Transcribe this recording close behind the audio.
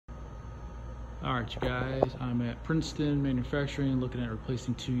All right, you guys, I'm at Princeton Manufacturing looking at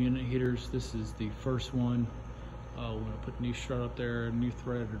replacing 2 unit heaters. This is the first one. We're gonna put a new strut up there, a new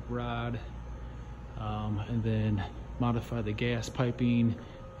threaded rod, and then modify the gas piping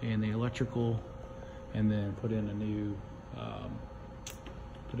and the electrical, and then put in a new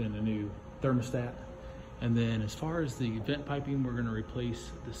thermostat. And then as far as the vent piping, we're gonna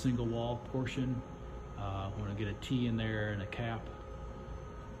replace the single wall portion. We're gonna get a T in there and a cap.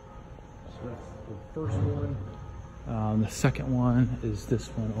 So that's the first one. The second one is this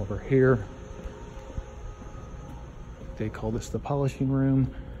one over here. They call this the polishing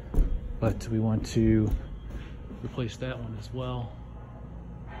room, but we want to replace that one as well.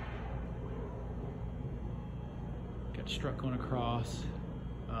 Got strut going across.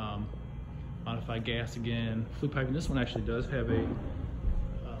 Modify gas again. Flue piping. This one actually does have a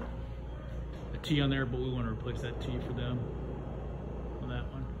T on there, but we want to replace that T for them on that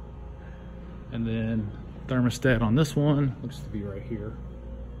one. And then thermostat on this one looks to be right here.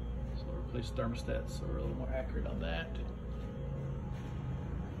 So we'll replace thermostat so we're a little more accurate on that.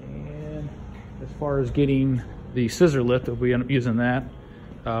 And as far as getting the scissor lift, if we end up using that,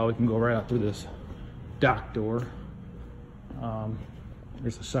 we can go right out through this dock door.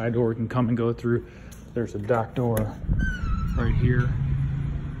 There's a side door we can come and go through. There's a dock door right here.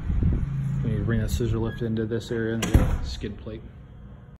 We need to bring that scissor lift into this area and the skid plate.